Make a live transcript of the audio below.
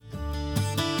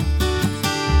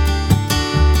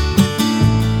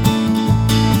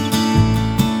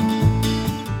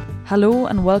Hello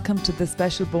and welcome to this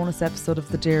special bonus episode of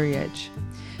The Dairy Edge.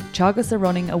 Teagasc are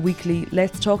running a weekly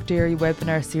Let's Talk Dairy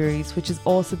webinar series, which is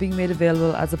also being made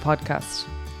available as a podcast.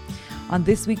 On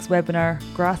this week's webinar,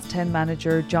 Grass 10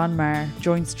 manager John Marr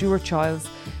joins Stuart Childs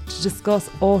to discuss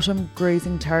autumn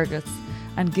grazing targets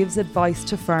and gives advice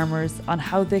to farmers on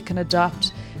how they can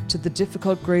adapt to the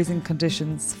difficult grazing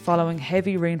conditions following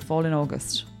heavy rainfall in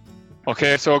August.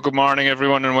 Okay, so good morning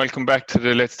everyone and welcome back to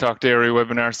the Let's Talk Dairy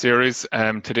webinar series.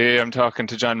 Today I'm talking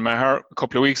to John Maher. A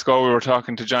couple of weeks ago we were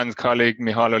talking to John's colleague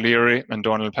Micheál O'Leary and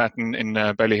Donald Patton in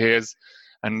Ballyhaise,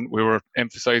 and we were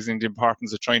emphasising the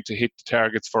importance of trying to hit the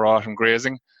targets for autumn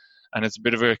grazing. And it's a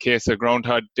bit of a case of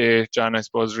Groundhog Day, John, I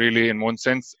suppose, really, in one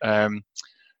sense.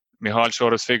 Micheál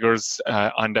showed us figures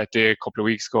on that day a couple of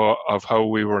weeks ago of how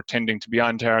we were tending to be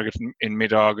on target in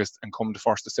mid-August, and come the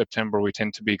 1st of September we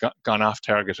tend to be gone off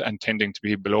target and tending to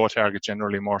be below target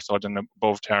generally more so than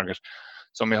above target.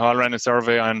 So Micheál ran a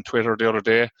survey on Twitter the other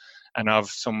day, and of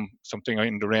something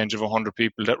in the range of 100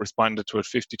 people that responded to it,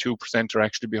 52% are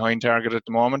actually behind target at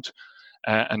the moment.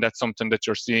 And that's something that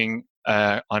you're seeing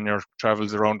on your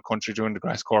travels around the country doing the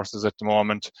grass courses at the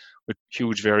moment, with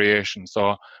huge variation.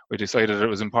 So we decided it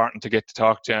was important to get to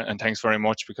talk to you, and thanks very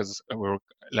much, because we were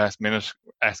last minute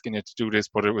asking you to do this,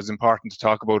 but it was important to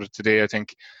talk about it today, I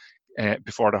think,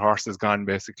 before the horse is gone,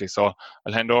 basically. So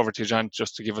I'll hand over to you, John,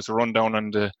 just to give us a rundown on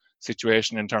the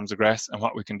situation in terms of grass and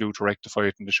what we can do to rectify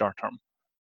it in the short term.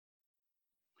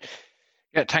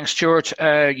 Yeah, thanks, Stuart.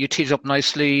 You teed up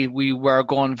nicely. We were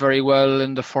going very well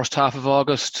in the first half of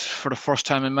August. For the first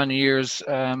time in many years,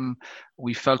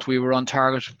 we felt we were on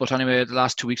target. But anyway, the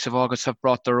last 2 weeks of August have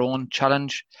brought their own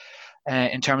challenge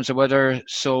in terms of weather.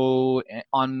 So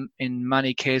in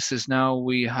many cases now,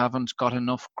 we haven't got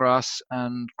enough grass,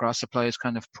 and grass supply is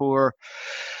kind of poor.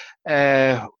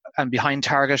 And behind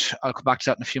target. I'll come back to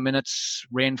that in a few minutes.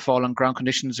 Rainfall and ground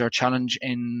conditions are a challenge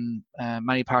in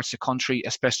many parts of the country,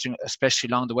 especially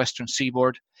along the western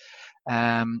seaboard,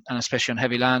 and especially on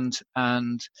heavy land.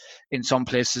 And in some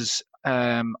places,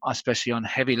 especially on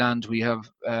heavy land, we have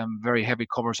very heavy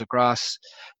covers of grass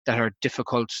that are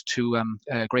difficult to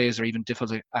graze, or even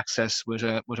difficult to access with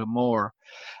a mower.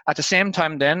 At the same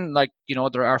time, then,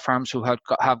 there are farms who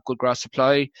have good grass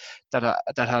supply that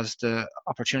has the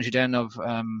opportunity then of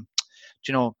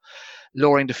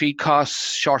lowering the feed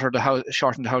costs, shorten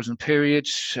the housing period,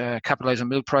 capitalise on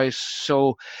milk price.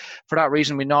 So for that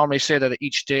reason, we normally say that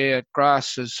each day at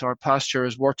grass or pasture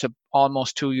is worth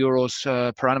almost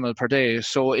 €2 per animal per day.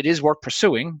 So it is worth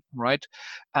pursuing, right?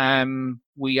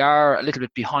 We are a little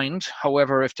bit behind.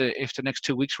 However, if the next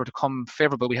 2 weeks were to come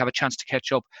favourable, we have a chance to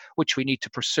catch up, which we need to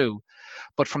pursue.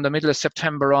 But from the middle of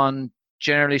September on,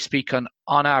 generally speaking,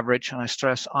 on average, and I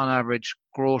stress on average,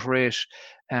 growth rate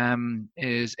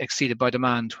is exceeded by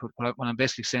demand. What I'm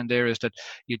basically saying there is that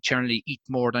you generally eat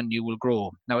more than you will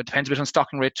grow. Now, it depends a bit on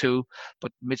stocking rate too,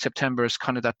 but mid-September is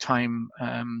kind of that time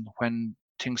when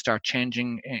things start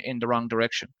changing in the wrong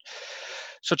direction.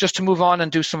 So just to move on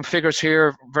and do some figures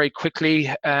here very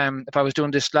quickly. If I was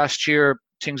doing this last year,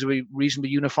 things will be reasonably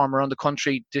uniform around the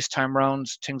country. This time around,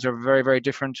 things are very, very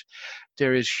different.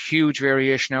 There is huge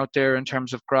variation out there in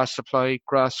terms of grass supply,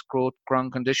 grass growth,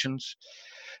 ground conditions.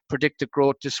 Predicted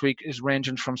growth this week is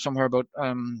ranging from somewhere about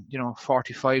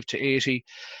 45 to 80.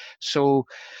 So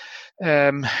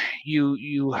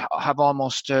you have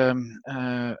almost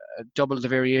double the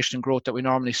variation in growth that we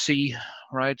normally see,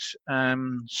 right?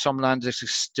 Some land is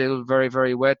still very,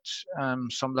 very wet.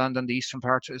 Some land on the eastern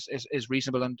part is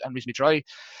reasonable and reasonably dry.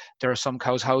 There are some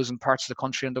cows housed in parts of the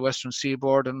country on the western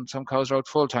seaboard, and some cows are out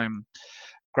full time.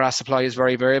 Grass supply is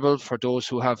very variable for those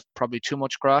who have probably too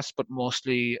much grass, but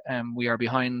mostly we are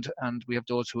behind, and we have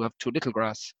those who have too little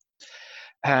grass.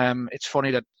 It's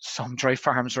funny that some dry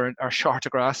farms are short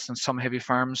of grass, and some heavy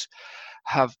farms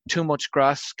have too much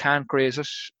grass, can't graze it,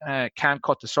 can't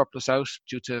cut the surplus out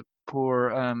due to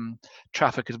poor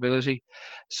trafficability.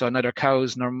 So neither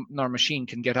cows nor machine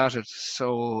can get at it.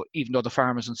 So even though the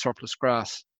farm is in surplus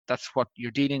grass, that's what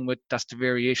you're dealing with. That's the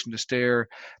variation that's there.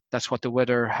 That's what the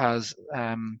weather has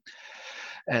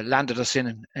landed us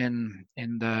in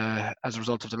as a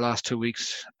result of the last 2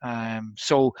 weeks.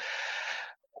 So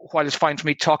while it's fine for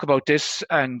me to talk about this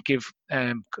and give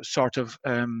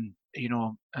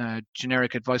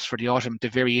generic advice for the autumn, the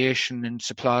variation in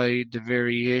supply, the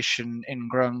variation in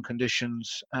ground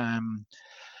conditions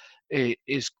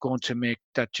is going to make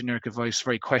that generic advice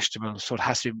very questionable. So it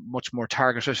has to be much more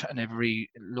targeted, and every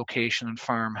location and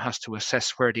farm has to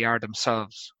assess where they are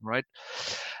themselves, right?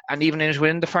 And even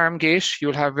within the farm gate,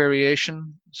 you'll have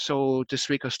variation. So this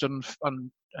week I stood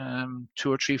on 2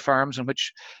 or 3 farms in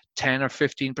which 10 or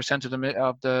 15%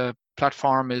 of the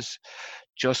platform is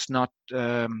just not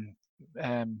travelable,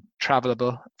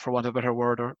 for want of a better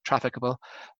word, or trafficable,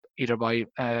 either by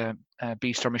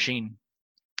beast or machine.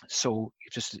 So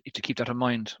you just need to keep that in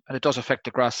mind, and it does affect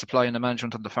the grass supply and the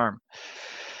management on the farm.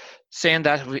 Saying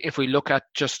that, if we look at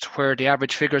just where the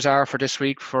average figures are for this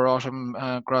week for autumn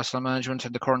grassland management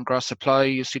and the current grass supply,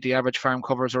 you see the average farm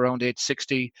cover is around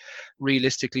 860.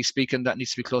 Realistically speaking, that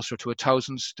needs to be closer to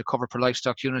 1,000. The cover per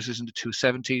livestock unit is in the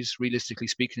 270s. Realistically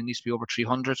speaking, it needs to be over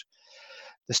 300.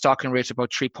 The stocking rate is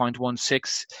about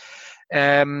 3.16.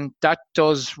 That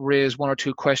does raise one or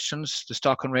two questions, the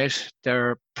stocking rate.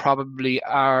 There probably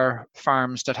are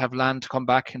farms that have land to come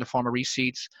back in the form of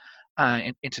reseeds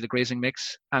into the grazing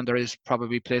mix, and there is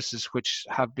probably places which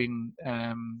have been,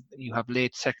 you have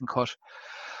late second cut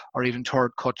or even third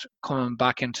cut coming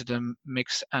back into the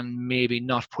mix and maybe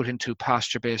not put into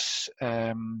pasture base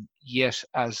yet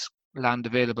as land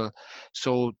available.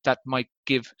 So that might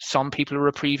give some people a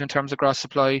reprieve in terms of grass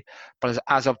supply, but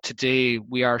as of today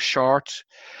we are short.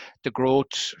 The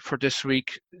growth for this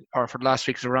week or for last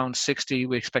week is around 60.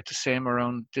 We expect the same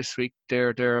around this week,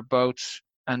 thereabouts,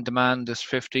 and demand is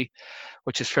 50,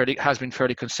 which has been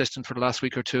fairly consistent for the last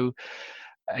week or two.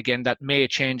 Again, that may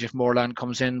change if more land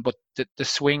comes in, but the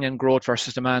swing in growth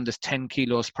versus demand is 10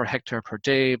 kilos per hectare per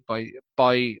day.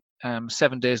 By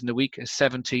 7 days in the week is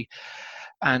 70.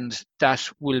 And that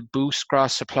will boost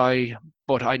grass supply,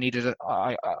 but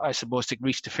I suppose to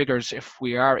reach the figures, if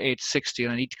we are 860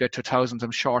 and I need to get to 1,000,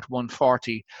 I'm short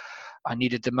 140. I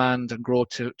needed demand and growth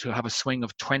to have a swing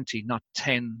of 20, not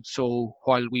 10. So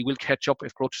while we will catch up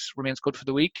if growth remains good for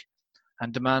the week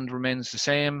and demand remains the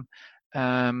same,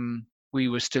 we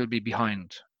will still be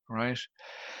behind, right?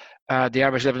 The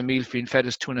average level of meal being fed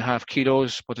is 2.5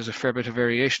 kilos, but there's a fair bit of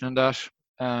variation in that.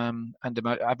 And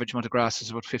the average amount of grass is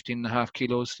about 15.5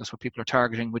 kilos. That's what people are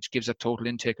targeting, which gives a total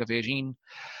intake of 18.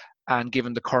 And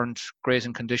given the current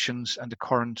grazing conditions and the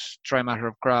current dry matter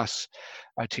of grass,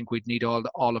 I think we'd need all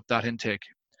of that intake.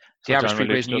 The average free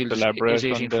grazing yield is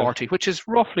 1840, which is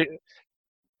roughly.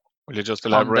 Will you just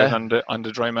elaborate on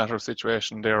the dry matter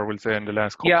situation there? We'll say in the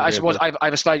last couple. Yeah, I suppose I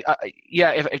have a slide.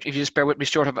 If you just bear with me,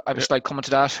 Stuart, I have a slide coming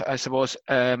to that, I suppose.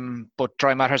 But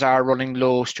dry matters are running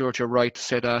low, Stuart. You're right to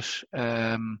say that.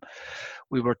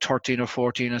 We were 13 or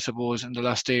 14, I suppose, in the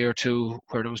last day or two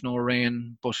where there was no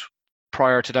rain. But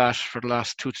prior to that, for the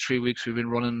last 2 to 3 weeks, we've been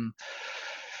running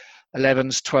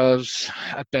 11s, 12s,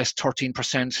 at best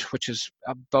 13%, which is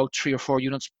about 3 or 4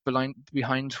 units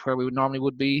behind where we normally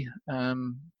would be.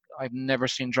 I've never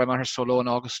seen dry matters so low in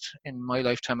August in my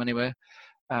lifetime anyway.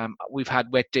 We've had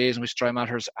wet days in which dry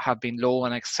matters have been low,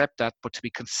 and I accept that, but to be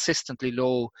consistently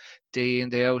low day in,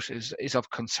 day out is of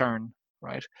concern,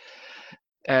 right?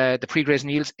 The pre-grazing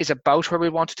yields is about where we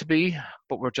want it to be,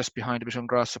 but we're just behind a bit on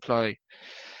grass supply.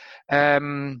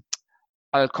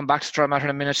 I'll come back to dry matter in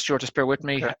a minute, Stuart, just bear with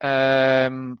me. Okay.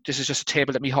 This is just a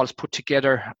table that Micheál's put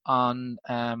together on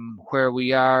where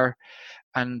we are,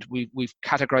 and we've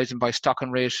categorized them by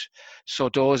stocking rate. So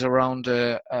those around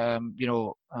a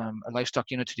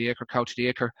livestock unit to the acre, cow to the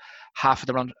acre, half of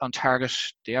them on target.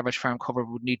 The average farm cover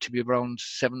would need to be around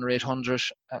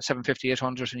 750,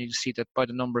 800, and you can see that by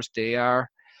the numbers they are.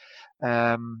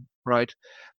 Right,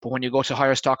 but when you go to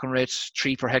higher stocking rates,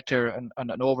 3 per hectare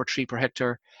and over 3 per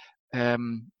hectare,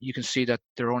 you can see that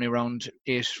they're only around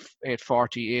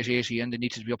 840, 880, and they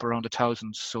need to be up around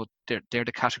 1,000. So they're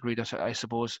the category that I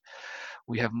suppose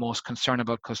we have most concern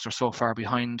about because they're so far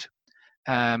behind.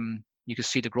 You can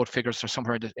see the growth figures are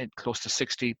somewhere close to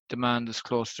 60. Demand is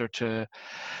closer to,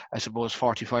 I suppose,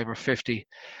 45 or 50.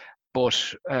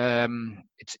 But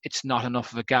it's not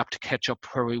enough of a gap to catch up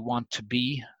where we want to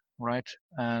be, right?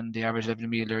 And the average level of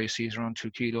meal there you see is around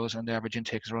 2 kilos, and the average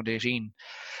intake is around 18.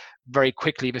 Very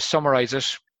quickly, to summarize it,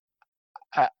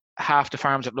 half the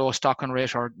farms at low stocking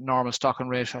rate or normal stocking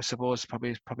rate, I suppose,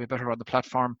 probably better on the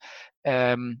platform,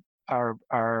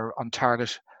 are on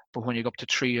target. But when you go up to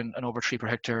 3 and over 3 per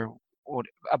hectare,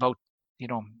 about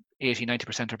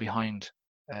 80-90% are behind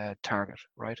target,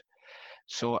 right?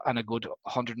 So, and a good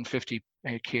 150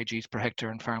 kgs per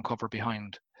hectare in farm cover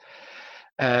behind.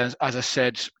 As I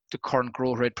said, the current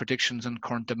growth rate predictions and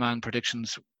current demand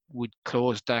predictions would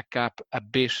close that gap a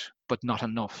bit, but not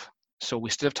enough. So we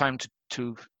still have time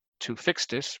to fix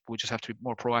this. We just have to be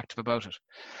more proactive about it.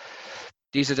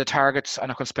 These are the targets. I'm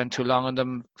not going to spend too long on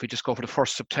them. If we just go for the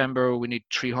 1st September, we need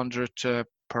 300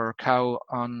 per cow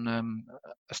on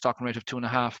a stocking rate of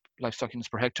 2.5 livestock units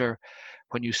per hectare.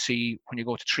 When you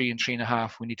go to 3 and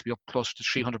 3.5, we need to be up close to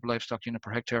 300 livestock unit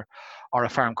per hectare, or a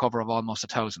farm cover of almost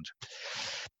 1,000.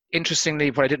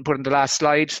 Interestingly, what I didn't put in the last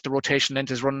slide, the rotation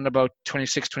length is running about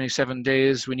 26, 27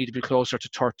 days. We need to be closer to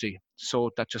 30. So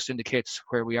that just indicates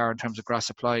where we are in terms of grass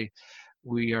supply.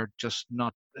 We are just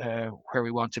not where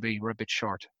we want to be. We're a bit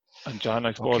short. And John,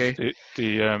 I suppose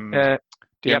the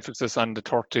emphasis on the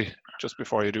 30, just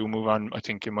before you do move on, I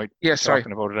think you might be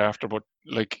talking about it after, but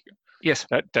like, yes,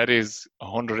 that is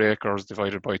 100 acres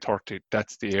divided by 30.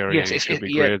 That's the area you should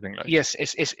be grazing. Like. Yes,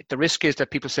 it's the risk is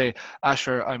that people say,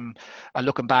 Asher, I'm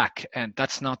looking back, and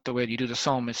that's not the way you do the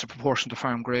sum. It's a proportion to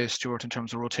farm graze, Stuart, in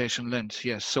terms of rotation length.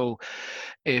 Yes, so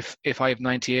if I have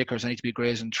 90 acres, I need to be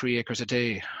grazing 3 acres a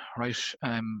day, right?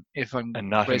 If I'm and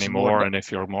not anymore, and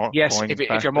if you're more, yes, going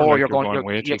if you're more, you're going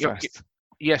way too fast.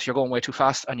 Yes, you're going way too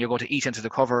fast, and you're going to eat into the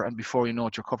cover, and before you know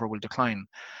it, your cover will decline.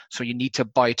 So you need to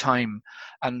buy time.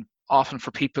 And often for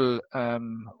people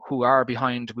who are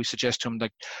behind, we suggest to them,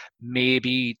 like,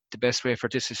 maybe the best way for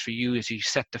this is for you is you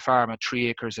set the farm at 3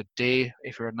 acres a day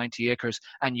if you're at 90 acres,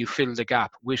 and you fill the gap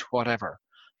with whatever,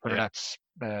 whether that's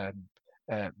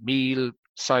meal,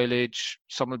 silage,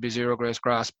 some will be zero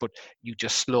grass, but you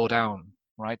just slow down,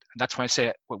 right? And that's why I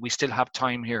say we still have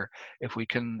time here if we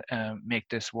can make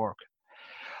this work.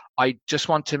 I just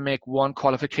want to make one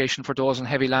qualification for those on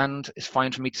heavy land. It's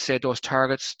fine for me to say those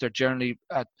targets. They're generally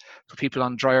for people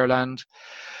on drier land.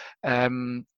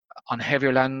 On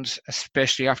heavier land,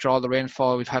 especially after all the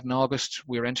rainfall we've had in August,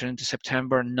 we're entering into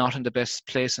September not in the best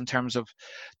place in terms of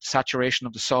saturation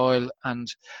of the soil. And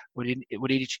with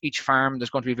each farm, there's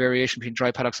going to be variation between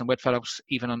dry paddocks and wet paddocks,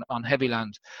 even on heavy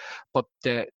land. But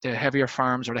the heavier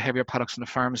farms or the heavier paddocks on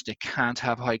the farms, they can't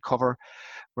have high cover.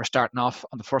 We're starting off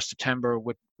on the 1st September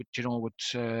with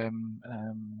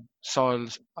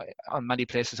soils on many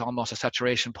places almost a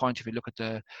saturation point if you look at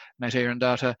the Met-Éireann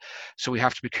data. So we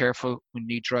have to be careful. We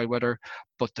need dry weather,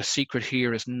 but the secret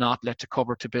here is not let the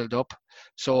cover to build up.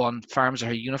 So on farms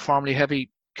that are uniformly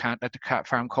heavy, can't let the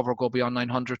farm cover go beyond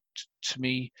 900 to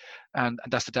me, and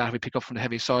that's the data we pick up from the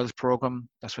Heavy Soils Programme.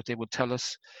 That's what they would tell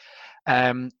us.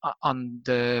 On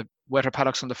the wetter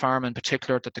paddocks on the farm in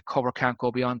particular, that the cover can't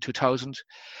go beyond 2,000.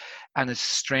 And it's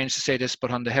strange to say this,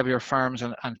 but on the heavier farms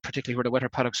and particularly where the wetter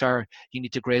paddocks are, you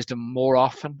need to graze them more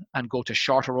often and go to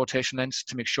shorter rotation lengths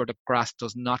to make sure the grass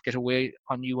does not get away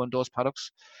on you on those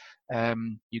paddocks.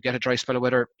 You get a dry spell of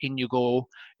weather, in you go,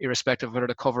 irrespective of whether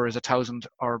the cover is 1,000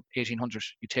 or 1,800.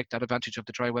 You take that advantage of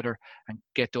the dry weather and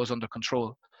get those under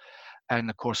control. And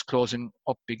of course, closing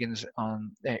up begins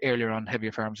earlier on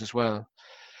heavier farms as well.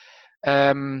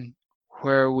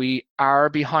 Where we are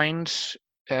behind,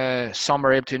 some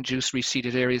are able to induce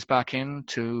reseeded areas back in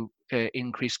to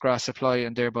increase grass supply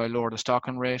and thereby lower the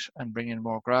stocking rate and bring in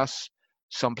more grass.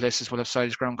 Some places will have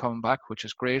silage ground coming back, which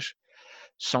is great.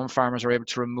 Some farmers are able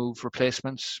to remove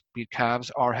replacements, be it calves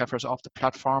or heifers, off the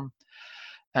platform.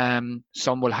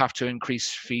 Some will have to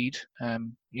increase feed.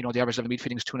 The average level meat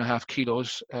feeding is 2.5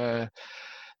 kilos.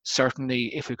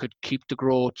 Certainly, if we could keep the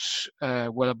growth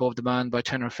well above demand by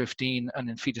 10 or 15 and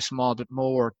then feed a small bit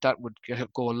more, that would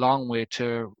go a long way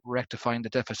to rectifying the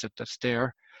deficit that's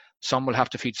there. Some will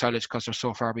have to feed silage because they're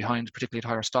so far behind, particularly at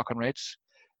higher stocking rates.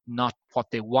 Not what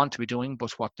they want to be doing, but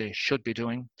what they should be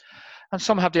doing. And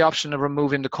some have the option of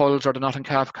removing the culls or the nut and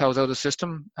calf cows out of the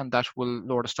system, and that will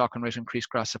lower the stocking rate and increase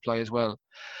grass supply as well.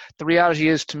 The reality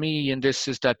is, to me, in this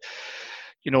is that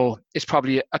it's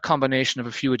probably a combination of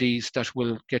a few of these that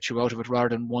will get you out of it rather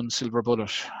than one silver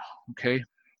bullet. Okay.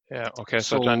 Yeah. Okay.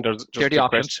 So Glenn, there's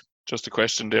just a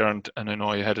question there, and I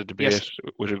know you had a debate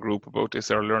with a group about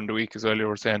this earlier in the week as well. You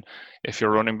were saying if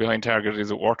you're running behind target, is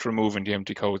it worth removing the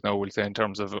empty cows now? We'll say in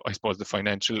terms of, I suppose, the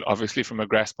financial. Obviously, from a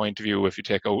grass point of view, if you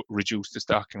take out, reduce the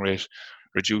stocking rate,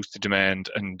 reduce the demand,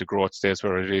 and the growth stays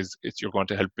where it is, you're going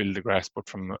to help build the grass. But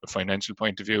from a financial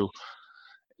point of view,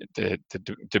 the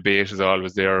debate is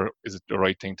always there. Is it the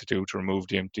right thing to do to remove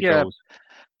the empty cows?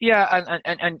 Yeah,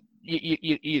 and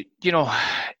you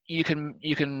can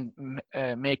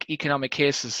make economic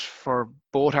cases for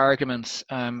both arguments.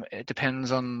 It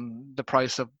depends on the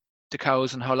price of the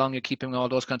cows and how long you're keeping, all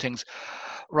those kind of things,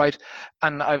 right?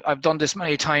 And I've done this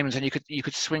many times, and you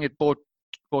could swing it both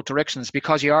directions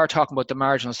because you are talking about the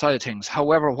marginal side of things.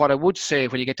 However, what I would say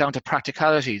when you get down to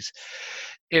practicalities,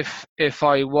 if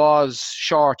I was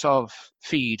short of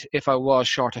feed, if I was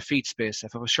short of feed space,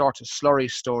 if I was short of slurry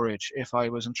storage, if I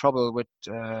was in trouble with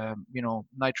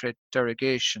nitrate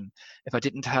derogation, if I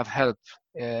didn't have help,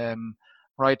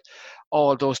 right,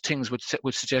 all those things would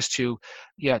suggest to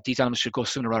you, these animals should go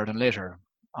sooner rather than later.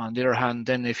 On the other hand,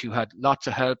 then if you had lots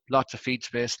of help, lots of feed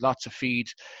space, lots of feed,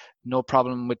 no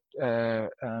problem with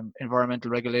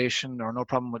environmental regulation or no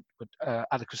problem with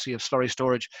adequacy of slurry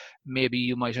storage, maybe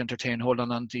you might entertain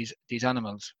holding on to these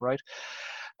animals, right?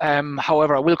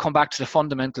 However, I will come back to the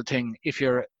fundamental thing. If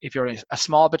you're a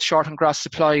small bit short on grass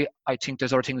supply, I think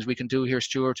there's other things we can do here,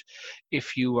 Stuart.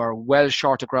 If you are well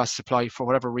short of grass supply for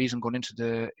whatever reason going into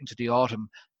the autumn,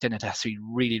 then it has to be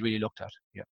really, really looked at.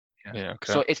 Yeah. Okay.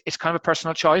 So it's kind of a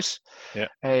personal choice. Yeah.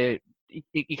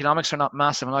 Economics are not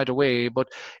massive in either way, but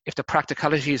if the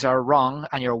practicalities are wrong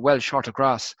and you're well short of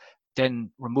grass, then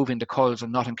removing the culls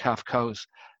and not in calf cows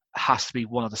has to be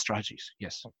one of the strategies.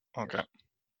 Yes.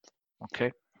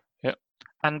 Okay. Yeah.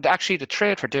 And actually, the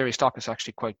trade for dairy stock is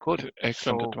actually quite good.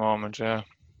 Excellent at the moment. Yeah.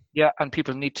 Yeah, and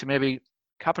people need to maybe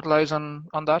capitalize on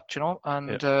that,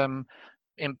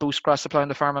 and boost grass supply on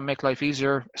the farm and make life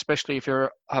easier, especially if you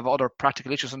have other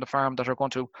practical issues on the farm that are going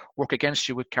to work against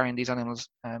you with carrying these animals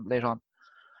later on.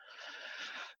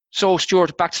 So,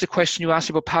 Stuart, back to the question you asked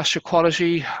about pasture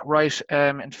quality, right?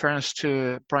 In fairness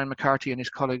to Brian McCarthy and his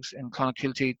colleagues in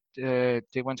Clonakilty,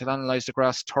 they went and analysed the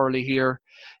grass thoroughly here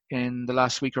in the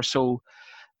last week or so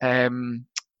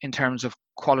in terms of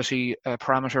quality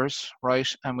parameters, right?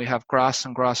 And we have grass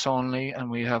and grass only, and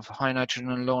we have high nitrogen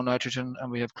and low nitrogen,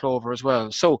 and we have clover as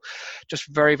well. So just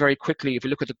very, very quickly, if you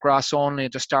look at the grass only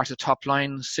at the start of the top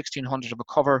line, 1600 of a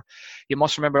cover, you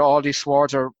must remember all these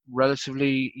swards are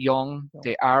relatively young.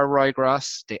 They are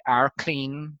ryegrass. They are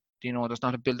clean. There's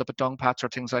not a build-up of dung pats or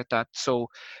things like that. So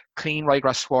clean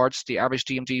ryegrass swards, the average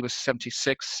DMD was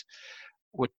 76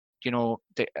 with the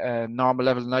normal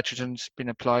level of nitrogen's been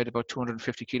applied about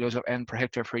 250 kilos of N per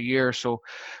hectare per year. So,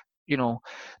 the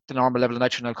normal level of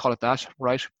nitrogen, I'll call it that,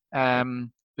 right? It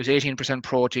was 18%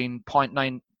 protein,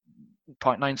 0.96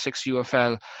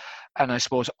 UFL. And I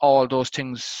suppose all those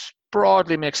things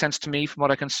broadly make sense to me from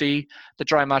what I can see. The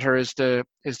dry matter is the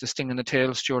sting in the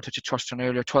tail, Stuart, that you touched on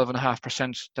earlier,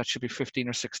 12.5%. That should be 15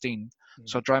 or 16.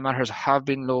 So dry matters have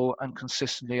been low and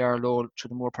consistently are low to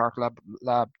the Moore Park lab,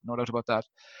 no doubt about that.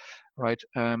 Right,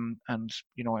 and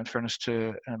in fairness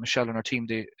to Michelle and her team,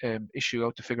 they issue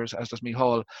out the figures, as does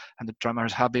Micheál, and the dry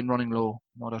matters have been running low,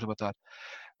 no doubt about that.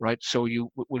 Right, so you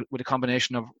with a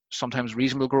combination of sometimes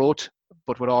reasonable growth,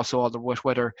 but with also all the wet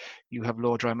weather, you have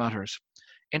low dry matters.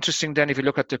 Interesting then, if you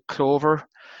look at the clover,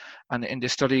 and in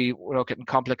this study, without getting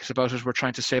complex about it, we're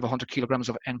trying to save 100 kilograms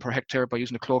of N per hectare by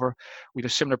using the clover. We have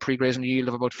a similar pre-grazing yield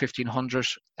of about 1,500.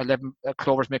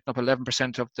 Clovers making up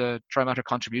 11% of the dry matter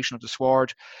contribution of the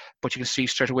sward, but you can see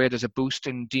straight away there's a boost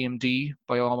in DMD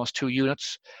by almost 2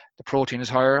 units. The protein is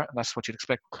higher, and that's what you'd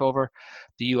expect with clover.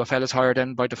 The UFL is higher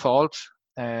then by default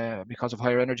because of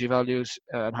higher energy values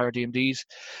and higher DMDs.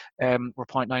 We're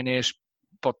 0.98.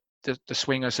 The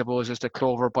swing, I suppose, is the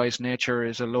clover by its nature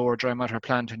is a lower dry matter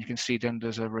plant, and you can see then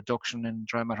there's a reduction in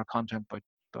dry matter content by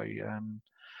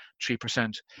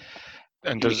 3%.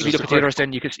 And if you look at the others,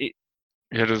 then you can see.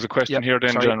 Yeah, there's a question here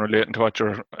then, John, relating to what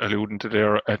you're alluding to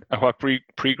there. At what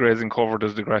pre-grazing cover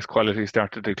does the grass quality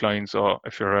start to decline? So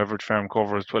if your average farm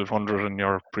cover is 1,200 and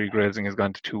your pre-grazing has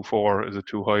gone to 2,400, is it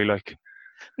too high?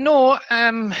 No,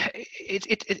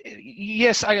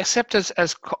 yes, I accept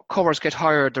as covers get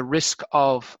higher, the risk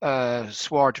of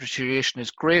sward deterioration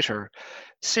is greater.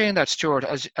 Saying that, Stuart,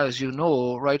 as you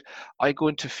know, right, I go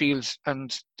into fields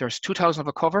and there's 2,000 of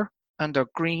a cover and they're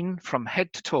green from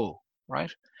head to toe,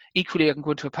 right? Equally, I can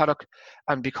go into a paddock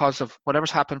and because of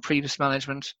whatever's happened, previous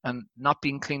management and not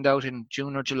being cleaned out in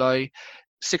June or July,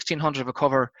 1,600 of a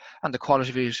cover and the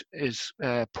quality of it is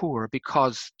poor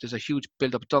because there's a huge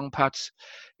build-up of dung pats.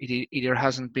 It either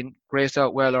hasn't been grazed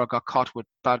out well or got caught with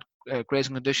bad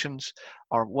grazing conditions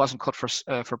or wasn't cut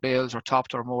for bales or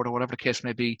topped or mowed or whatever the case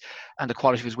may be, and the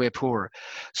quality is way poor.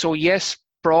 So yes,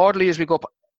 broadly as we go up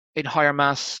in higher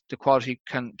mass, the quality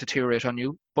can deteriorate on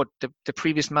you, but the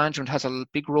previous management has a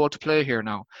big role to play here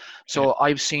now. So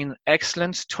I've seen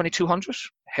excellent 2,200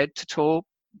 head to toe,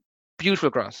 beautiful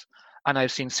grass. And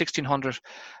I've seen 1,600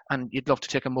 and you'd love to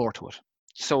take a mower to it.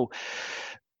 So,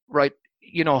 right,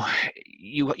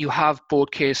 you have both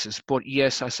cases, but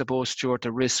yes, I suppose, Stuart,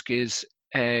 the risk is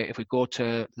if we go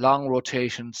to long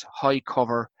rotations, high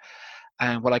cover,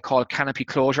 and what I call canopy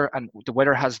closure, and the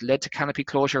weather has led to canopy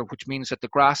closure, which means that the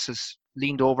grass is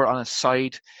leaned over on its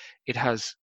side, it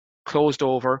has closed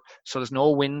over, so there's no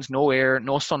wind, no air,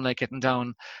 no sunlight getting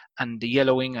down, and the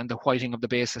yellowing and the whiting of the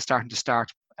base is starting to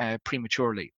start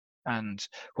prematurely. And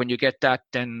when you get that,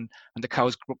 then when the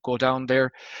cows go down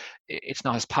there, it's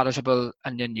not as palatable,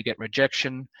 and then you get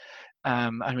rejection.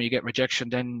 And when you get rejection,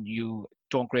 then you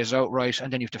don't graze outright,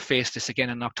 and then you have to face this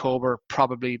again in October,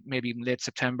 probably maybe even late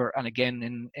September, and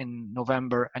again in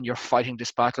November, and you're fighting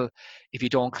this battle. If you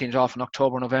don't clean it off in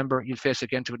October, November, you'll face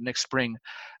again to it next spring.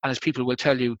 And as people will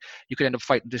tell you, you could end up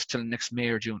fighting this till next May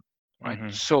or June. right? Mm-hmm.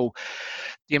 So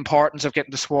the importance of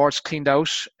getting the swards cleaned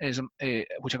out is,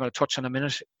 which I'm going to touch on in a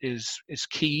minute, is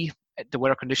key. The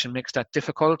weather condition makes that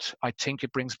difficult. I think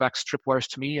it brings back strip wires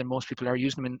to me, and most people are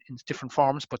using them in different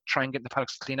forms, but try and get the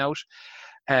paddocks clean out.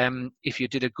 If you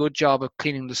did a good job of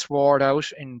cleaning the sward out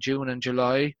in June and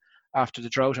July after the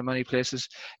drought in many places,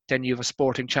 then you have a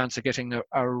sporting chance of getting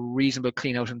a reasonable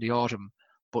clean out in the autumn.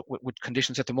 But with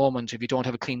conditions at the moment, if you don't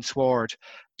have a clean sward,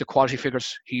 the quality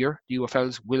figures here, the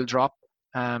UFLs, will drop,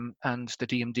 and the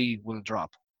DMD will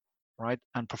drop, right?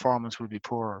 And performance will be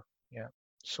poorer. Yeah.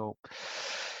 So,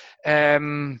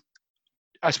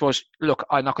 I suppose, look,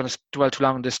 I'm not going to dwell too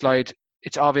long on this slide.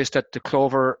 It's obvious that the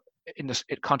clover in this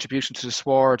contribution to the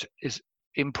sward is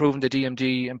improving the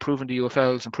DMD, improving the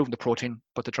UFLs, improving the protein,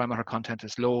 but the dry matter content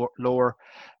is lower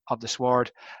of the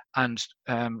sward. And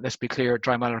let's be clear,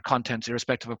 dry matter contents,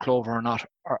 irrespective of clover or not,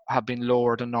 have been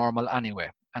lower than normal anyway,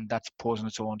 and that's posing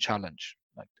its own challenge.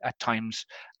 Like, at times,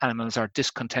 animals are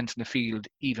discontent in the field,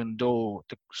 even though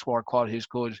the sward quality is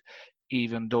good,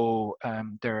 even though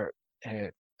they're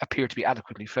appear to be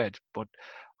adequately fed, but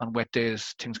on wet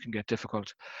days things can get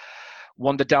difficult.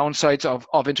 One of the downsides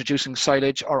of introducing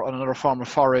silage or another form of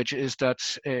forage is that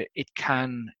it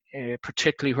can,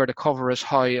 particularly where the cover is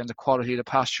high and the quality of the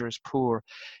pasture is poor,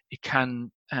 it can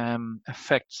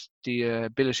affect the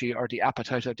ability or the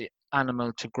appetite of the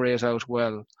animal to graze out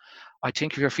well. I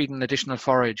think if you're feeding additional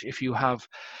forage, if you have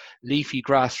leafy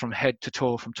grass from head to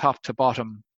toe, from top to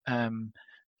bottom,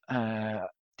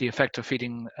 the effect of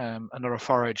feeding another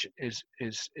forage is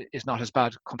not as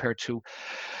bad compared to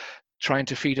trying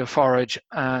to feed a forage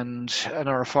and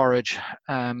another forage,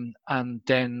 and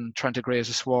then trying to graze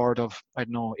a sward of, I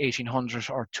don't know, 1800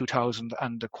 or 2000,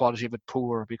 and the quality of it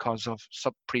poor because of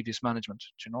previous management,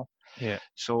 you know? Yeah.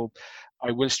 So I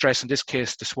will stress in this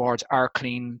case, the swards are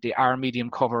clean, they are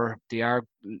medium cover, they are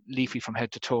leafy from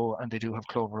head to toe, and they do have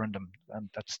clover in them. And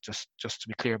that's just to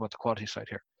be clear about the quality side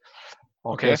here.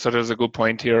 Okay, so there's a good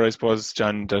point here, I suppose,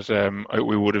 John, that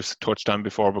we would have touched on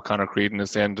before, but Conor Creedon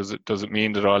is saying, does it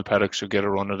mean that all paddocks should get a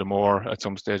run of the moor at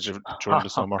some stage during the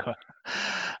summer?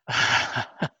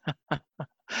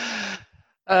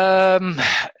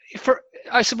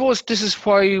 I suppose this is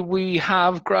why we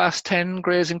have grass 10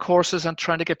 grazing courses and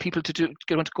trying to get people to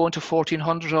go into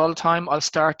 1400 all the time. I'll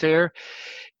start there.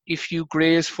 If you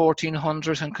graze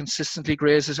 1400 and consistently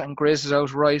grazes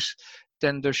out right,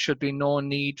 then there should be no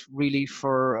need really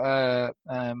for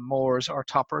mowers or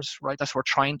toppers, right? That's what we're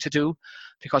trying to do,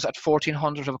 because at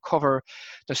 1400 of a cover,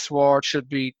 the sward should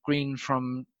be green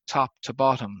from top to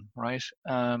bottom, right?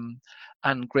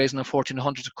 And grazing at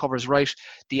 1400 covers right,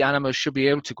 the animals should be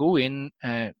able to go in,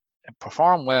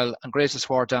 perform well, and graze the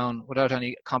sward down without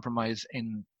any compromise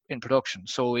in production.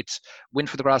 So it's win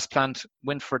for the grass plant,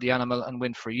 win for the animal, and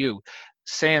win for you.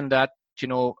 Saying that, you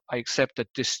know, I accept that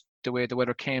the way the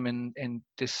weather came in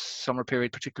this summer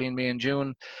period, particularly in May and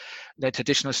June, led to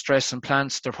additional stress in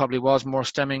plants. There probably was more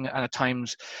stemming, and at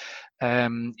times,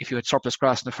 if you had surplus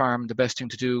grass on the farm, the best thing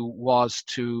to do was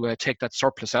to take that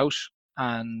surplus out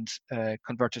and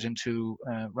convert it into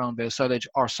round bale silage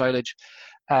or silage,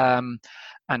 and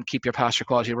keep your pasture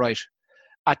quality right.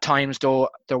 At times, though,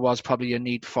 there was probably a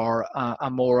need for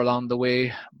a mower along the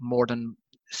way, more than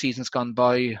seasons gone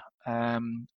by.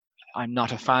 I'm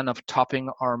not a fan of topping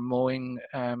or mowing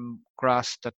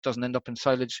grass that doesn't end up in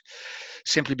silage,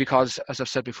 simply because, as I've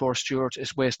said before, Stuart,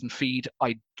 is waste and feed.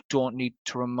 I don't need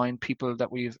to remind people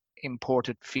that we've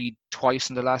imported feed twice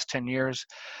in the last 10 years.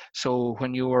 So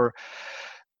when you're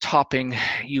topping,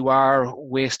 you are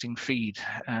wasting feed,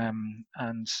 and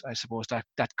I suppose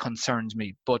that concerns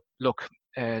me. But look,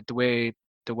 the way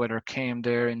the weather came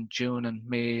there in June and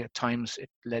May, at times it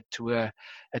led to a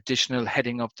additional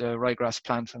heading of the ryegrass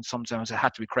plant, and sometimes it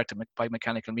had to be corrected by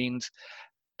mechanical means.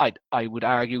 I would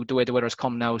argue, the way the weather has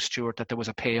come now, Stuart, that there was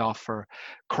a payoff for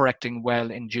correcting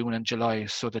well in June and July,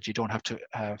 so that you don't have to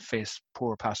face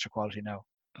poor pasture quality now.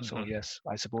 Mm-hmm. So yes,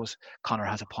 I suppose Conor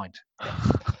has a point.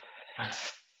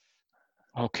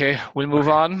 Okay, we'll move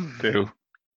on.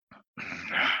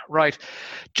 Right.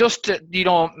 Just,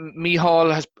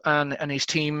 Micheál has and his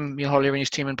team, Micheál Leary and his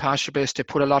team in Pasture Base, they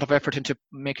put a lot of effort into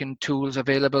making tools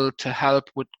available to help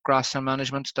with grassland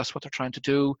management. That's what they're trying to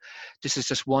do. This is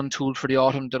just one tool for the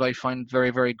autumn that I find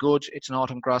very, very good. It's an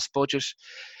autumn grass budget.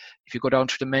 If you go down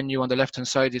to the menu on the left-hand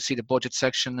side, you see the budget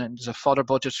section, and there's a fodder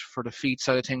budget for the feed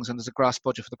side of things, and there's a grass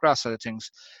budget for the grass side of things.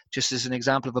 Just as an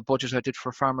example of a budget I did for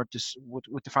a farmer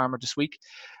with the farmer this week.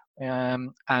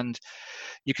 And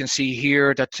you can see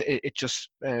here that it just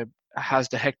has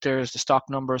the hectares, the stock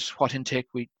numbers, what intake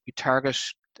we target,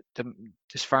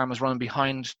 this farm was running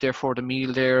behind. Therefore, the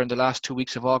meal there in the last 2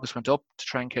 weeks of August went up to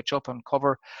try and catch up and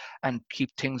cover and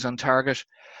keep things on target,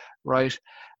 right?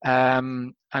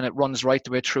 And it runs right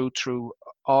the way through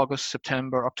August,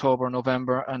 September, October,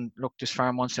 November. And look, this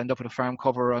farm wants to end up with a farm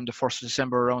cover on the 1st of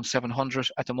December around 700.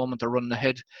 At the moment, they're running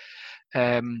ahead.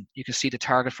 You can see the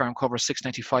target farm cover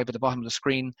 695 at the bottom of the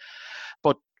screen.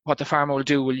 But what the farmer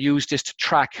will use this to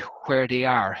track where they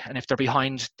are, and if they're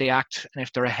behind, they act, and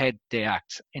if they're ahead, they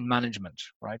act in management,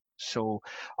 right? So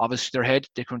obviously if they're ahead,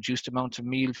 they can reduce the amount of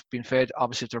meal being fed.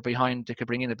 Obviously if they're behind, they could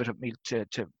bring in a bit of meal to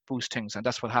boost things, and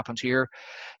that's what happened here.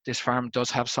 This farm does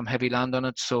have some heavy land on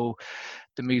it, so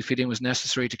the meal feeding was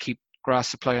necessary to keep grass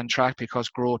supply on track because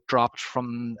growth dropped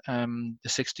from the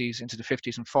 60s into the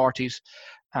 50s and 40s,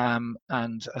 and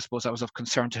I suppose that was of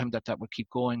concern to him that would keep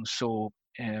going. So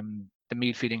the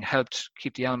meal feeding helped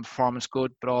keep the animal performance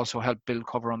good, but also helped build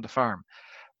cover on the farm.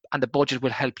 And the budget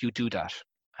will help you do that.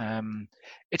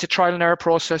 It's a trial and error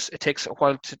process. It takes a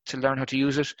while to learn how to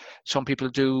use it. Some people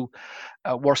do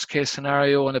a worst case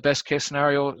scenario and a best case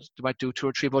scenario. They might do 2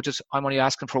 or 3 budgets. I'm only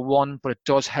asking for one, but it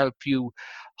does help you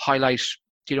highlight,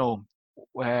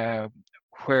 where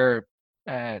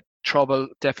trouble,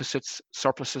 deficits,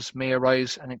 surpluses may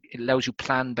arise, and it allows you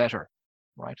plan better,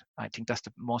 right? I think that's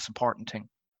the most important thing.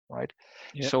 Right,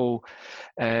 yeah. So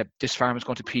this farm is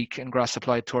going to peak in grass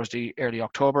supply towards the early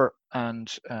October,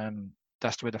 and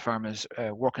that's the way the farm is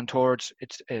working towards.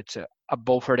 It's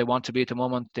above where they want to be at the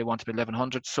moment. They want to be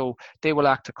 1100, so they will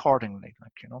act accordingly.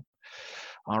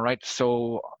 All right.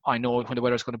 So I know when the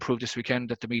weather is going to prove this weekend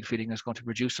that the meal feeding is going to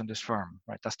reduce on this farm.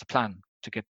 Right, that's the plan to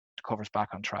get the covers back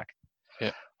on track.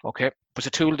 Yeah. Okay. There's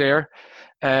a tool there.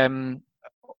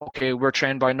 Okay, we're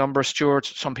trained by numbers, Stuart.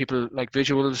 Some people like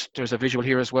visuals. There's a visual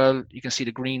here as well. You can see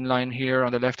the green line here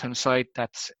on the left-hand side.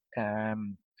 That's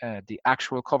the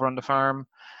actual cover on the farm.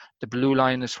 The blue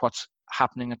line is what's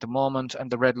happening at the moment,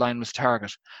 and the red line was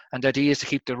target. And the idea is to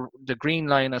keep the green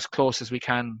line as close as we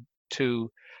can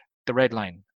to the red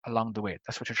line along the way.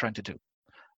 That's what you're trying to do.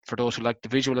 For those who like the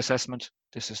visual assessment,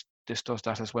 this does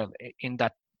that as well in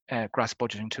that grass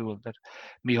budgeting tool that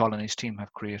Micheál and his team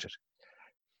have created.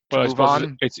 Well, I suppose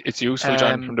it's useful,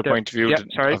 John, from the point of view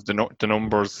of the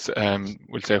numbers.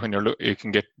 We'll say when you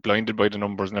can get blinded by the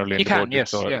numbers early in the budget,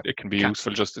 yes, so it can be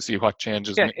useful just to see what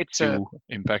changes do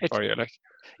impact for you.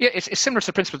 Yeah, it's similar to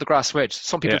the principle of the grass wedge.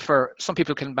 Some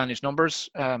people can manage numbers.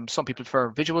 Some people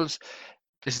prefer visuals.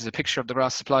 This is a picture of the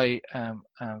grass supply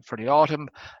for the autumn,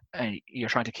 and you're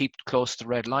trying to keep close to the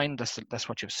red line. That's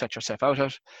what you've set yourself out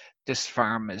at. This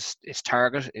farm its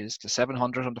target is the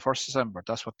 700 on the 1st of December.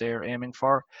 That's what they're aiming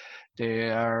for. They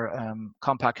are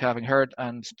compact calving herd,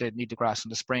 and they need the grass in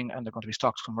the spring, and they're going to be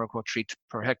stocks from about 3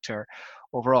 per hectare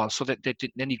overall. So they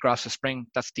need grass in the spring.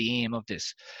 That's the aim of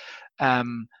this.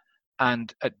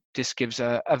 And this gives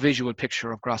a visual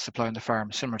picture of grass supply on the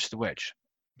farm, similar to the wedge.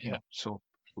 Yeah. So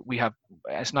we have,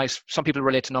 it's nice. Some people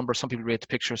relate to numbers, some people relate to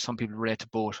pictures, some people relate to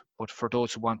both. But for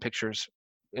those who want pictures,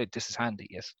 this is handy.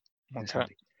 Yes. Okay.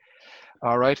 Handy.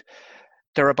 All right.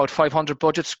 There are about 500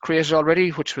 budgets created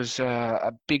already, which was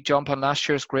a big jump on last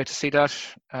year. It's great to see that.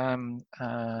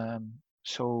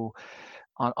 So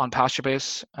on pasture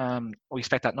base, we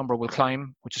expect that number will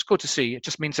climb, which is good to see. It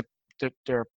just means that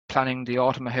they're planning the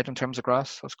autumn ahead in terms of grass.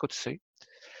 So it's good to see.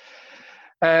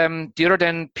 The other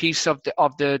then piece of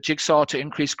the jigsaw to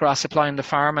increase grass supply in the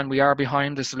farm, and we are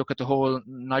behind, is to look at the whole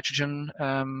nitrogen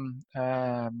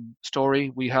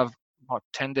story. We have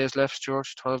 10 days left,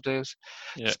 George, 12 days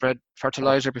to spread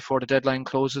fertilizer before the deadline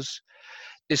closes.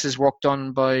 This is work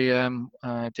done by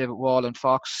David Wall and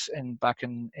Fox back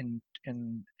in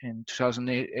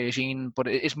 2018, but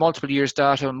it's multiple years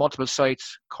data, multiple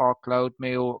sites, Cork, Louth,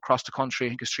 Mayo, across the country. I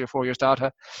think it's 3 or 4 years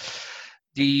data.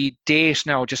 The date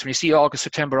now, just when you see August,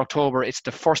 September, October, it's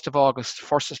the 1st of August,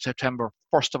 1st of September,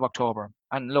 1st of October.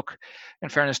 And look, in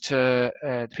fairness to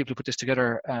the people who put this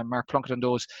together, Mark Plunkett and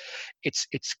those, it's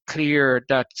clear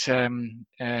that it's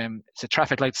a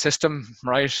traffic light system,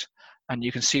 right? And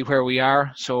you can see where we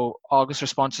are. So August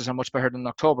responses are much better than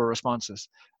October responses.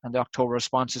 And the October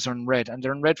responses are in red. And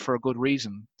they're in red for a good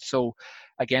reason. So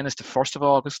again, it's the 1st of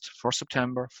August, 1st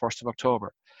September, 1st of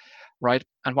October. Right,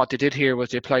 and what they did here was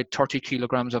they applied 30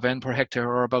 kilograms of N per hectare,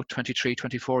 or about 23,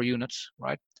 24 units,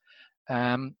 right?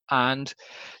 And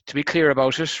to be clear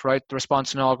about it, right, the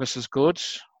response in August is good,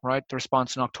 right? The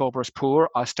response in October is poor.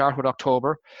 I'll start with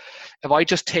October. If I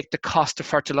just take the cost of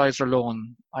fertilizer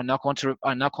alone, I'm not going to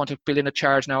build in a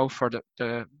charge now for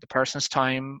the person's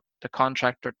time, the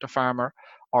contractor, the farmer,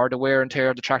 or the wear and tear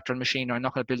of the tractor and machine. I'm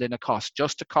not going to build in a cost,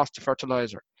 just the cost of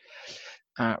fertilizer,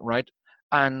 right?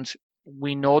 And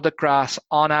we know that grass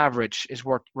on average is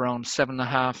worth around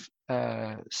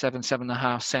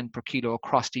 7.5 cent per kilo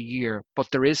across the year, but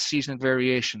there is seasonal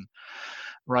variation,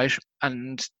 right?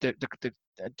 And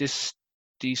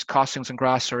these costings and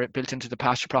grass are built into the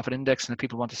pasture profit index, and if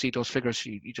people want to see those figures,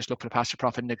 you just look for the pasture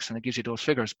profit index and it gives you those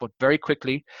figures. But very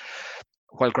quickly,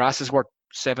 while grass is worth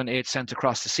 7-8 cents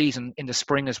across the season, in the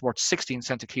spring is worth 16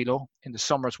 cents a kilo, in the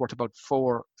summer it's worth about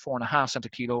 4.5 cents a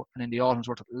kilo, and in the autumn it's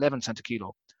worth 11 cents a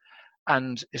kilo.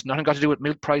 And it's nothing got to do with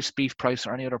milk price, beef price,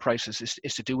 or any other prices.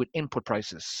 It's to do with input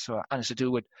prices, and it's to do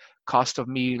with cost of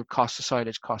meal, cost of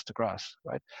silage, cost of grass,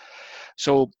 right?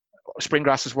 So spring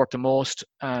grass is worth the most.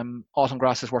 Autumn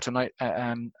grass is worth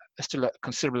still a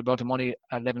considerable amount of money,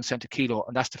 11 cents a kilo,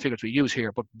 and that's the figures we use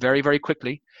here. But very, very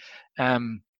quickly,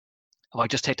 if I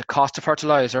just take the cost of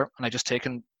fertilizer and I just take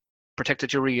in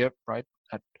protected urea, right,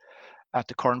 at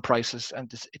the current prices,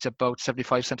 and it's about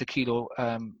 75 cents a kilo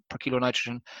per kilo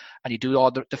nitrogen, and you do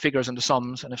all the figures and the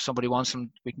sums, and if somebody wants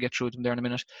them, we can get through them there in a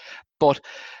minute. But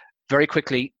very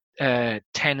quickly, 10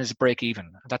 is break even.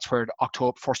 That's where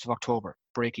 1st of October,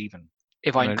 break even.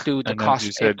 If I include the cost,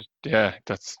 you said,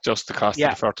 that's just the cost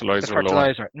of the fertilizer. The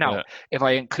fertilizer. Now, if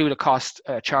I include a cost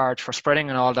charge for spreading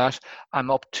and all that,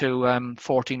 I'm up to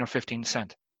 14 or 15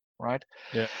 cent, right?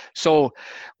 Yeah. So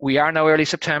we are now early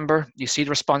September. You see the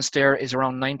response there is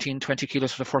around 19, 20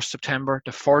 kilos for the 1st September.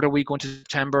 The further we go into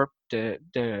September, the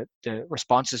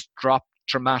responses drop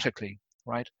dramatically,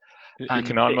 right? You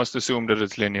can almost assume that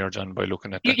it's linear, John, by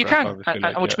looking at that. You can,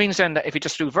 which means then that if you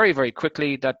just do very, very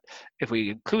quickly, that if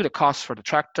we include a cost for the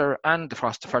tractor and the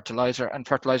cost of fertilizer, and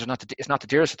fertilizer is not the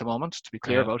dearest at the moment, to be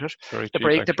clear about it.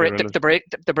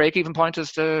 The break even point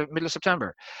is the middle of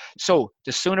September. So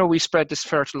the sooner we spread this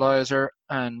fertilizer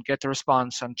and get the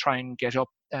response and try and get up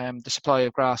the supply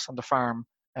of grass on the farm,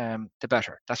 the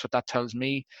better. That's what that tells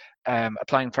me.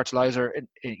 Applying fertilizer,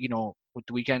 with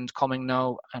the weekend coming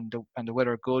now and the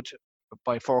weather good,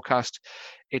 by forecast,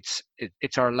 it's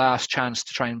our last chance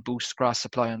to try and boost grass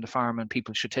supply on the farm, and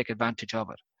people should take advantage of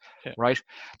it. Yeah. Right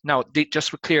now,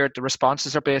 just to be clear, the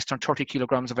responses are based on 30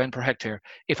 kilograms of N per hectare.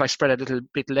 If I spread a little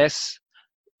bit less,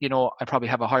 I probably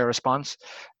have a higher response.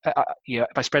 If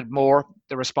I spread more,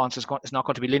 the response is not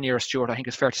going to be linear, Stuart. I think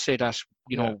it's fair to say that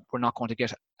we're not going to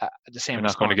get the same. We're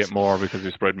not going to get more because we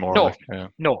spread more.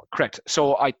 No, correct.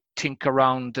 So I think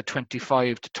around the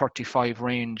 25 to 35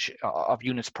 range of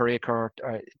units per acre,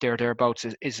 thereabouts,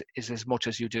 is as much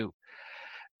as you do,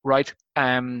 right?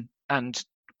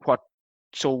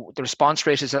 So the response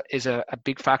rate is a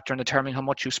big factor in determining how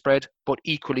much you spread, but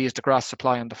equally is the grass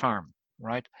supply on the farm.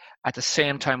 Right. At the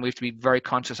same time, we have to be very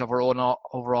conscious of our own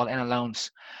overall N allowance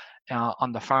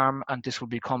on the farm, and this will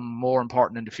become more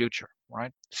important in the future.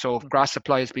 Right. So if grass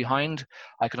supply is behind,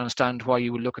 I can understand why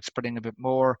you would look at spreading a bit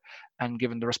more, and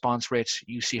given the response rates,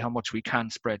 you see how much we can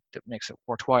spread that makes it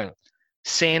worthwhile.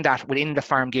 Saying that, within the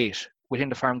farm gate,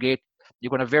 you're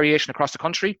going to have variation across the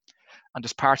country, and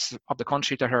there's parts of the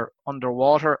country that are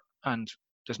underwater, and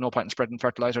there's no point in spreading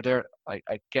fertilizer there. I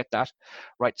get that,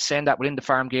 right? Saying that, within the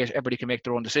farm gate, everybody can make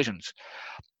their own decisions.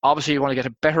 Obviously, you want to get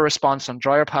a better response on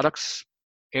drier paddocks,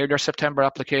 earlier September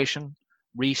application,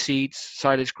 reseeds,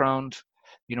 silage ground,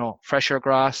 fresher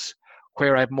grass,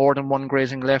 where I have more than one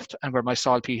grazing left and where my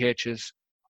soil pH is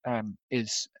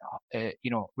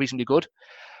reasonably good.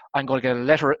 I'm going to get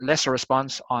a lesser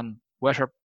response on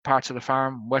wetter parts of the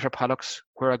farm, wetter paddocks,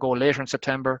 where I go later in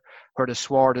September, where the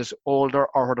sward is older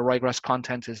or where the ryegrass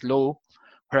content is low,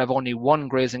 where I have only one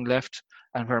grazing left,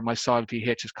 and where my soil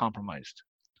pH is compromised.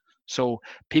 So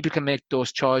people can make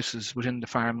those choices within the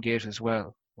farm gate as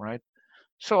well, right?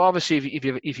 So obviously,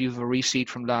 if you have a reseed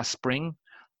from last spring,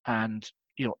 and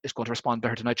it's going to respond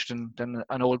better to nitrogen than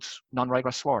an old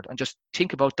non-ryegrass sward, and just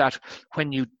think about that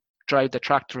when you drive the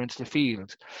tractor into the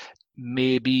field.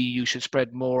 Maybe you should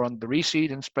spread more on the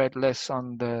reseed and spread less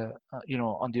on the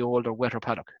on the older, wetter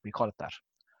paddock. We call it that.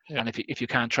 Yeah. And if you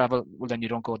can't travel, well, then you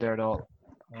don't go there at all.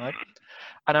 All right.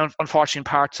 And unfortunately,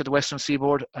 parts of the Western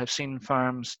Seaboard, I've seen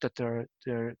farms that the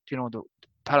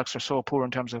paddocks are so poor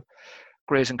in terms of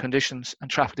grazing conditions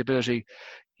and trafficability.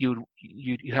 You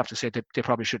have to say that they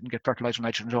probably shouldn't get fertilizer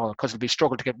nitrogen at all, because it'll be a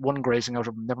struggle to get one grazing out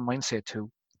of them. Never mind, say two.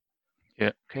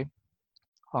 Yeah. Okay.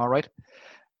 All right.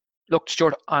 Look,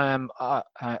 Stuart, I'm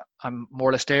more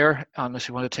or less there, unless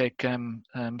you want to take some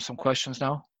questions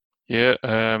now. Yeah,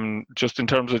 just in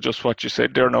terms of just what you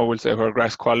said there now, we'll say where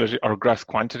grass quality or grass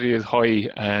quantity is high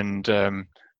and the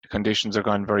conditions are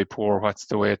gone very poor. What's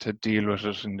the way to deal with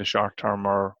it in the short term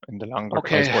or in the longer?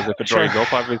 Okay, I suppose if it dries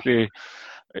up, obviously,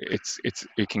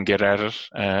 you can get at it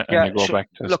and you go back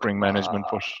to spring management.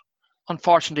 But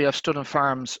unfortunately, I've stood on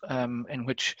farms in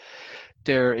which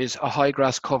there is a high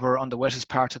grass cover on the wettest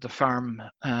part of the farm.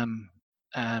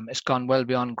 It's gone well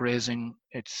beyond grazing.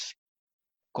 It's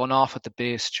gone off at the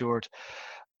base, Stuart.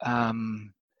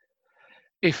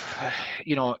 If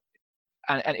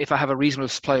and if I have a reasonable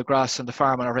supply of grass on the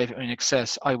farm and I have in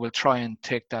excess, I will try and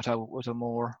take that out with a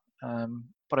mower.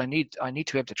 But I need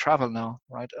to be able to travel now,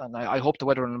 right? And I hope the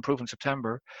weather will improve in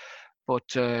September. But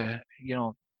there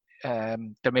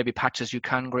may be patches you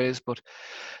can graze, but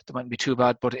they mightn't be too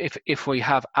bad. But if we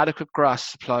have adequate grass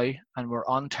supply and we're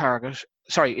on target,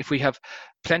 if we have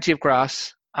plenty of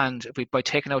grass and by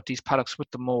taking out these paddocks with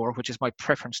the mower, which is my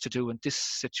preference to do in this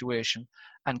situation,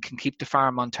 and can keep the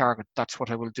farm on target, that's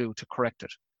what I will do to correct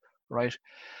it, right?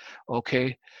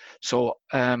 Okay, so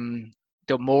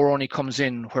the mower only comes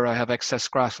in where I have excess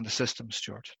grass in the system,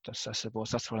 Stuart. I suppose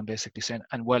that's what I'm basically saying,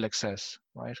 and well excess,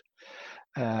 right?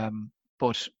 And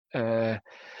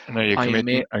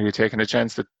are you taking a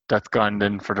chance that that's gone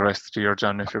then for the rest of the year,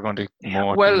 John, if you're going to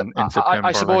mow it in September?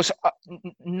 I suppose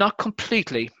not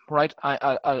completely, right?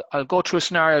 I'll go through a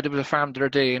scenario I did with a farm the other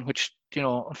day in which,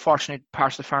 unfortunately,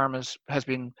 parts of the farm has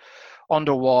been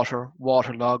underwater,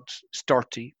 waterlogged, it's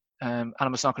dirty,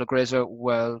 animals not going to graze out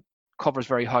well, cover's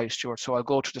very high, Stuart. So I'll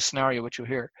go through the scenario with you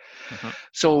here. Mm-hmm.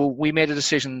 So we made a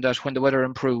decision that when the weather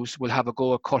improves, we'll have a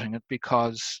go at cutting it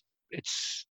because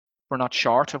we're not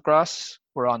short of grass.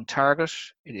 We're on target.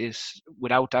 It is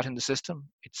without that in the system.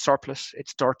 It's surplus.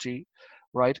 It's dirty,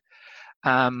 right?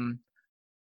 When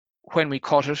we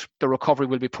cut it, the recovery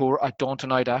will be poor. I don't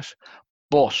deny that.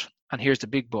 But, and here's the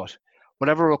big but,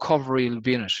 whatever recovery will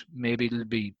be in it, maybe it'll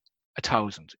be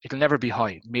 1,000. It'll never be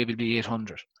high. Maybe it'll be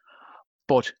 800.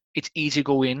 But it's easy to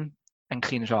go in and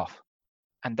clean it off.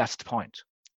 And that's the point.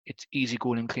 It's easy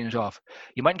going and clean it off.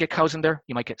 You might get cows in there.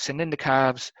 You might send in the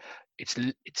calves. It's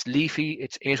leafy.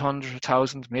 It's 800,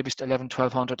 1,000, maybe it's 1,100,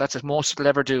 1,200. That's as most it'll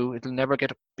ever do. It'll never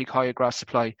get a big high grass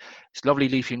supply. It's lovely,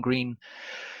 leafy and green.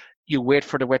 You wait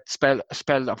for the wet spell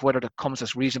of weather that comes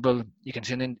that's reasonable. You can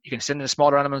send in the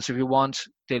smaller animals if you want.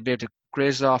 They'll be able to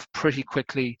graze it off pretty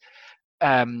quickly.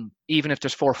 Even if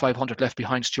there's 400 or 500 left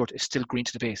behind, Stuart, it's still green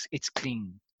to the base. It's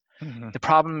clean. Mm-hmm. The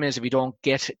problem is if you don't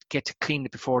get to clean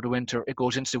it before the winter, it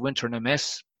goes into the winter in a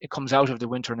mess. It comes out of the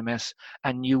winter in a mess,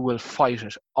 and you will fight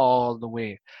it all the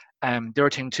way. The other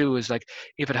thing too is like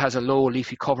if it has a low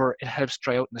leafy cover, it helps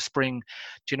dry out in the spring.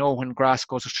 Do you know when grass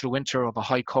goes through the winter of a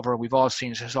high cover? We've all seen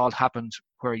this has all happened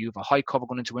where you have a high cover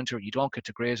going into winter, you don't get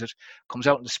to graze it. Comes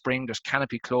out in the spring, there's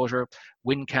canopy closure,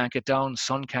 wind can't get down,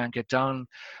 sun can't get down.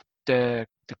 The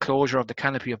closure of the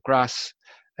canopy of grass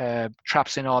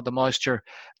traps in all the moisture,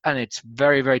 and it's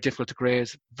very, very difficult to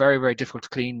graze, very, very difficult to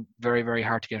clean, very, very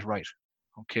hard to get right.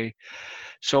 Okay,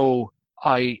 so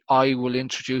I will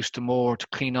introduce the mower to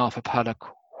clean off a paddock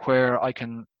where I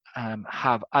can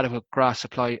have adequate grass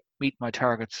supply, meet my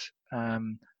targets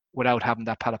without having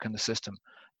that paddock in the system,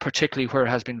 particularly where it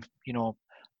has been,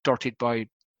 dirtied by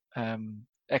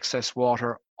excess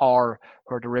water, or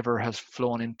where the river has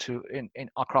flown in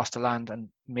across the land and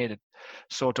made it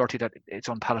so dirty that it's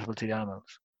unpalatable to the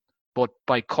animals. But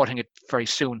by cutting it very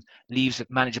soon, leaves it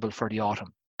manageable for the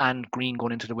autumn, and green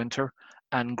going into the winter,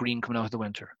 and green coming out of the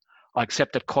winter. I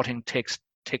accept that cutting takes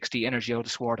the energy out of the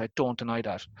sward. I don't deny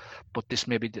that. But this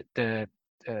may be I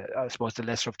suppose the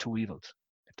lesser of two evils,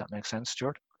 if that makes sense,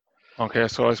 Stuart. Okay,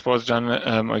 so I suppose, John,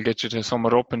 I'll get you to sum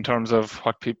it up in terms of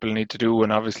what people need to do.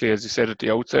 And obviously, as you said at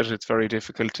the outset, it's very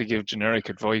difficult to give generic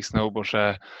advice now, but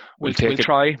we'll take it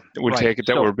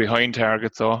that we're behind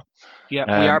target. So yeah,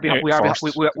 we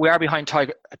are behind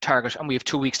target, and we have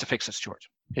 2 weeks to fix it, Stuart.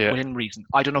 Yeah. Within reason.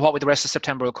 I don't know what way the rest of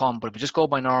September will come, but if we just go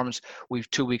by norms, we have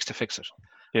 2 weeks to fix it.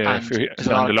 Yeah,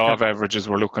 on the law of averages,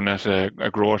 we're looking at a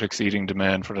growth exceeding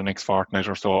demand for the next fortnight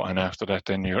or so, and after that,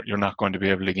 then you're not going to be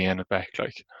able to gain it back.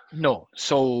 No.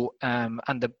 So, and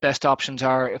the best options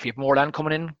are if you have more land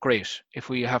coming in, great. If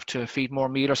we have to feed more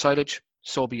meal or silage,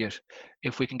 so be it.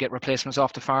 If we can get replacements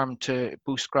off the farm to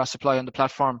boost grass supply on the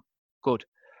platform, good,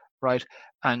 right?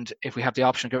 And if we have the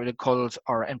option to get rid of culls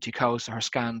or empty cows or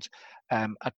scans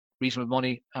at reasonable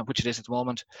money, which it is at the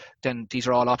moment, then these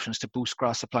are all options to boost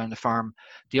grass supply on the farm.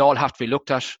 They all have to be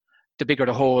looked at. The bigger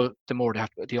the hole, the more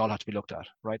they all have to be looked at,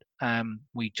 right?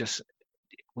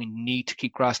 We need to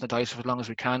keep grass in the diet for as long as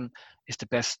we can. It's the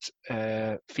best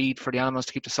feed for the animals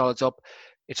to keep the solids up.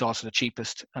 It's also the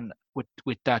cheapest, and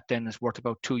with that then it's worth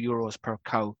about €2 per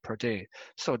cow per day.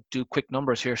 So do quick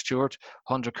numbers here, Stuart.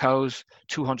 100 cows,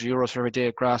 €200 for every day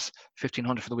of grass,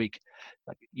 1,500 for the week.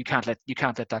 You can't let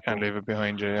that go. Can't leave it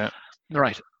behind you, yeah.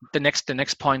 Right. The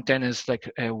next point then is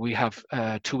we have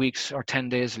 2 weeks or 10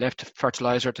 days left to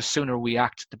fertilizer. The sooner we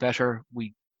act, the better.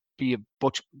 We be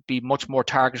much more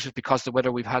targeted because the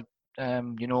weather we've had.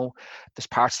 There's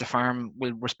parts of the farm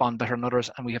will respond better than others,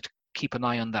 and we have to keep an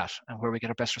eye on that and where we get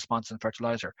our best response in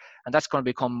fertilizer. And that's going to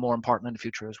become more important in the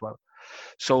future as well.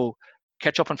 So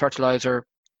catch up on fertilizer,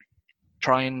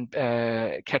 try and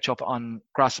catch up on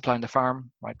grass supply on the farm,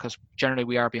 right? Because generally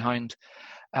we are behind,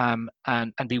 and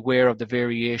beware of the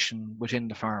variation within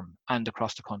the farm and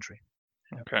across the country.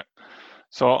 Okay.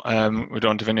 So we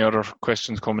don't have any other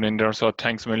questions coming in there. So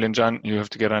thanks a million, John. You have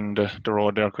to get on the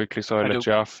road there quickly, so I'll let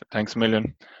you off. Thanks a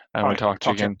million, and we'll talk to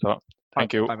you again. So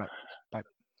thank you. Bye.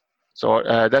 So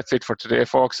that's it for today,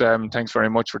 folks. Thanks very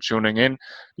much for tuning in.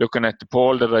 Looking at the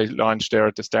poll that I launched there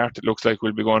at the start, it looks like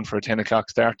we'll be going for a 10 o'clock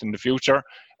start in the future.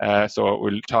 So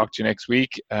we'll talk to you next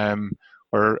week.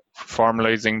 We're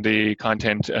formalising the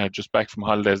content just back from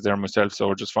holidays there myself, so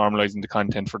we're just formalising the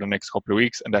content for the next couple of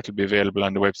weeks, and that'll be available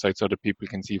on the website so that people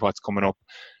can see what's coming up.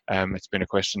 It's been a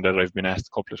question that I've been asked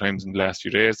a couple of times in the last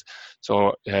few days,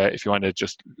 so if you want to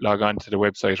just log on to the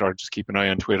website or just keep an eye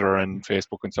on Twitter and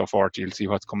Facebook and so forth, you'll see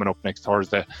what's coming up next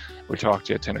Thursday. We'll talk to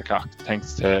you at 10 o'clock.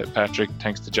 Thanks to Patrick,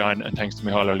 thanks to John, and thanks to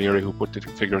Micheál O'Leary who put the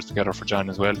figures together for John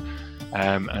as well.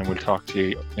 And we'll talk to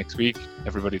you next week.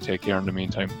 Everybody take care in the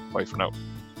meantime. Bye for now.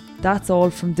 That's all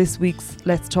from this week's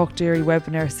Let's Talk Dairy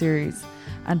webinar series.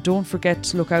 And don't forget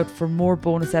to look out for more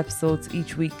bonus episodes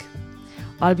each week.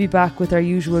 I'll be back with our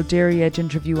usual Dairy Edge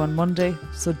interview on Monday,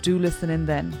 so do listen in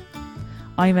then.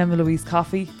 I'm Emma Louise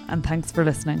Coffey, and thanks for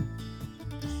listening.